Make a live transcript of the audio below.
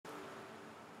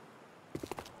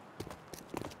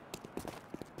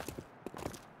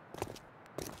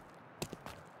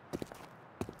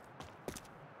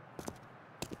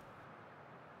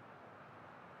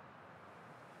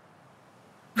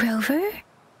Rover?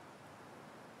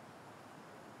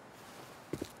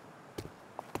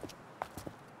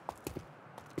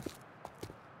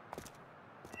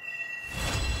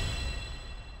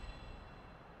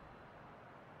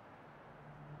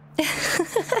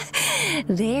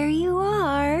 There you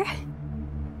are.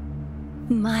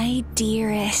 My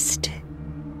dearest.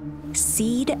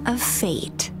 Seed of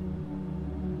fate.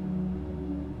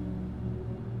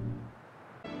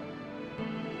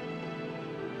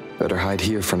 Better hide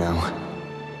here for now.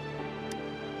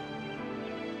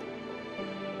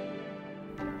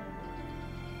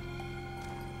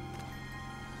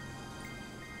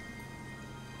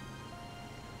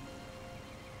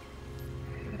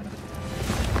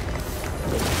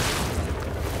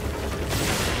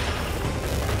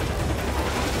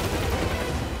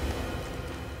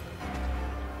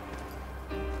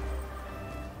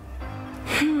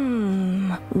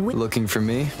 Looking for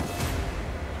me?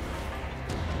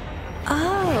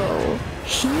 Oh,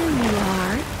 here you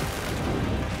are.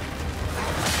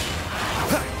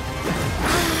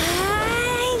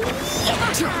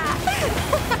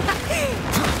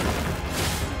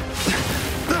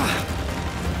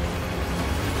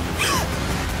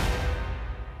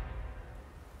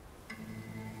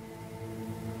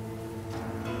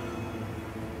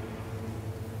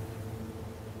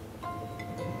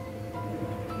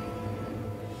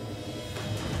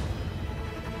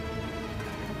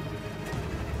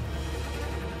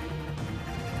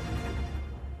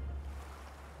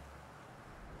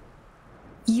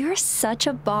 You're such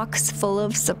a box full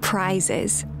of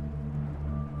surprises.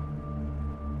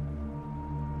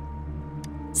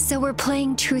 So we're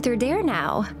playing Truth or Dare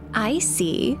now. I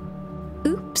see.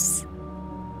 Oops.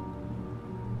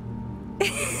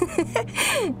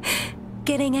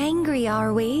 Getting angry,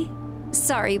 are we?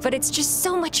 Sorry, but it's just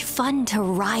so much fun to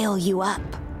rile you up.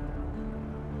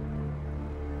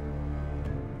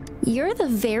 You're the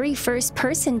very first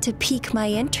person to pique my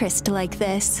interest like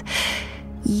this.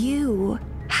 You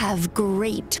have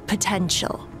great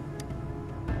potential.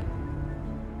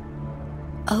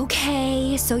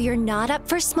 Okay, so you're not up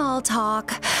for small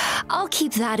talk. I'll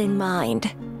keep that in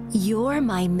mind. You're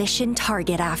my mission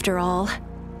target after all.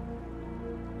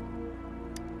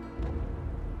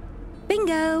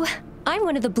 Bingo! I'm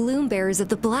one of the bloom bearers of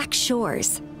the Black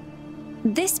Shores.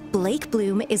 This Blake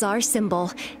bloom is our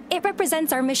symbol. It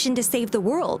represents our mission to save the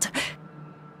world.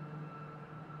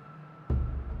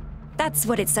 That's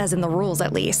what it says in the rules,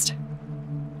 at least.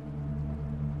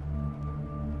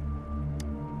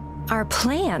 Our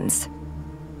plans?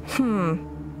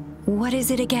 What is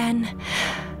it again?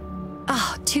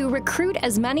 Oh, to recruit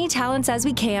as many talents as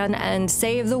we can and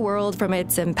save the world from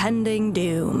its impending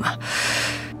doom.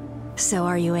 So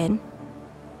are you in?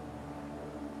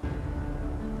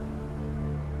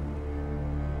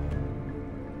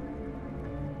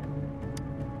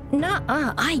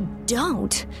 Nuh-uh, I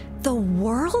don't. The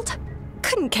world?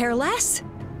 Couldn't care less.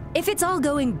 If it's all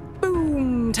going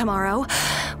boom tomorrow,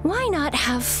 why not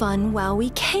have fun while we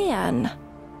can?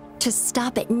 To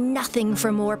stop at nothing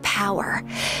for more power,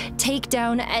 take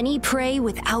down any prey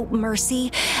without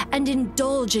mercy, and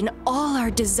indulge in all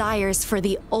our desires for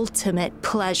the ultimate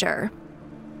pleasure.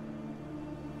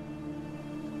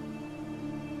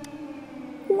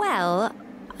 Well,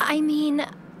 I mean,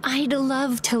 I'd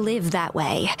love to live that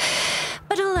way.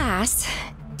 But alas,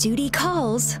 duty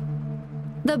calls.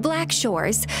 The Black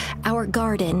Shores, our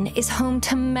garden, is home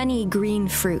to many green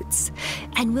fruits,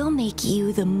 and will make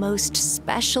you the most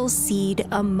special seed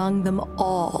among them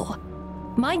all.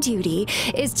 My duty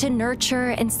is to nurture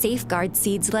and safeguard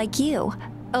seeds like you,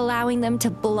 allowing them to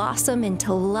blossom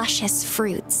into luscious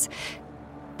fruits.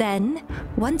 Then,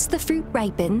 once the fruit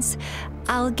ripens,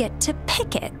 I'll get to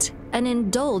pick it and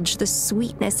indulge the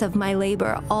sweetness of my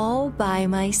labor all by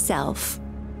myself.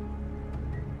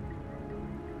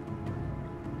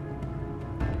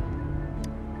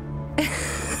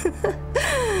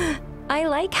 I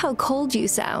like how cold you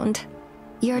sound.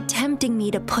 You're tempting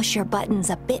me to push your buttons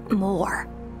a bit more.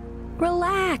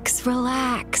 Relax,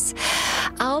 relax.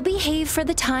 I'll behave for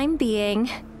the time being.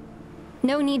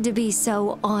 No need to be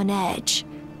so on edge.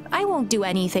 I won't do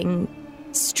anything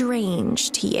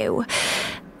strange to you,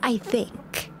 I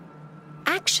think.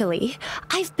 Actually,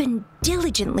 I've been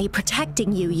diligently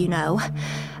protecting you, you know.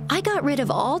 I got rid of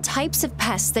all types of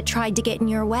pests that tried to get in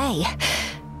your way.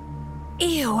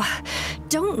 Ew,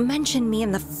 don't mention me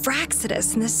and the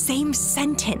Fraxidus in the same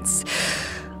sentence.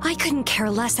 I couldn't care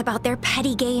less about their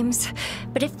petty games,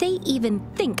 but if they even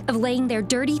think of laying their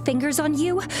dirty fingers on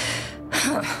you,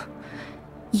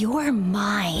 you're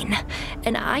mine,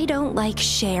 and I don't like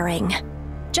sharing.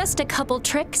 Just a couple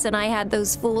tricks and I had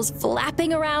those fools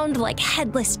flapping around like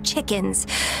headless chickens.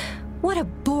 What a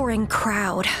boring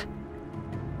crowd.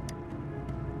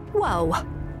 Whoa,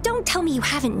 don't tell me you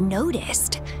haven't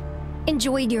noticed.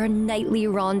 Enjoyed your nightly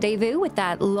rendezvous with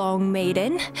that long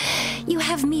maiden? You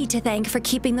have me to thank for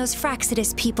keeping those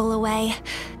Fraxidus people away.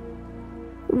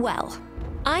 Well,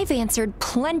 I've answered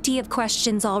plenty of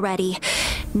questions already.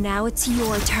 Now it's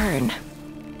your turn.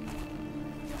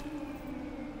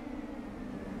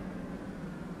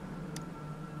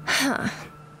 Huh.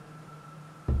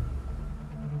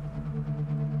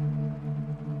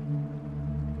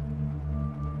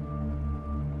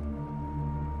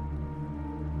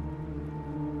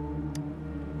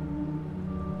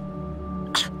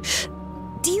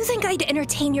 Do you think I'd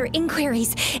entertain your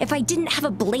inquiries if I didn't have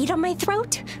a blade on my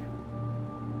throat?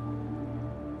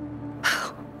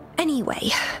 Anyway,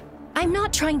 I'm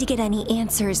not trying to get any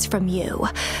answers from you,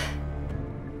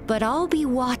 but I'll be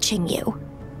watching you.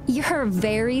 You're a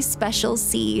very special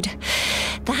seed.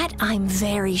 That I'm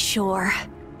very sure.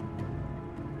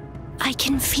 I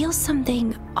can feel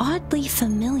something oddly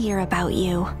familiar about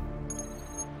you.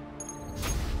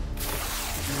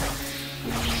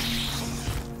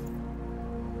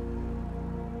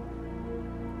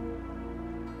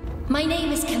 My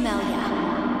name is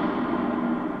Camellya.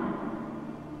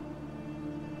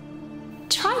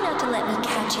 Try not to let me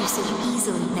catch you so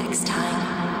easily next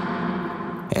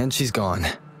time. And she's gone.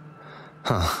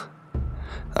 Huh.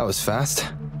 That was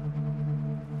fast.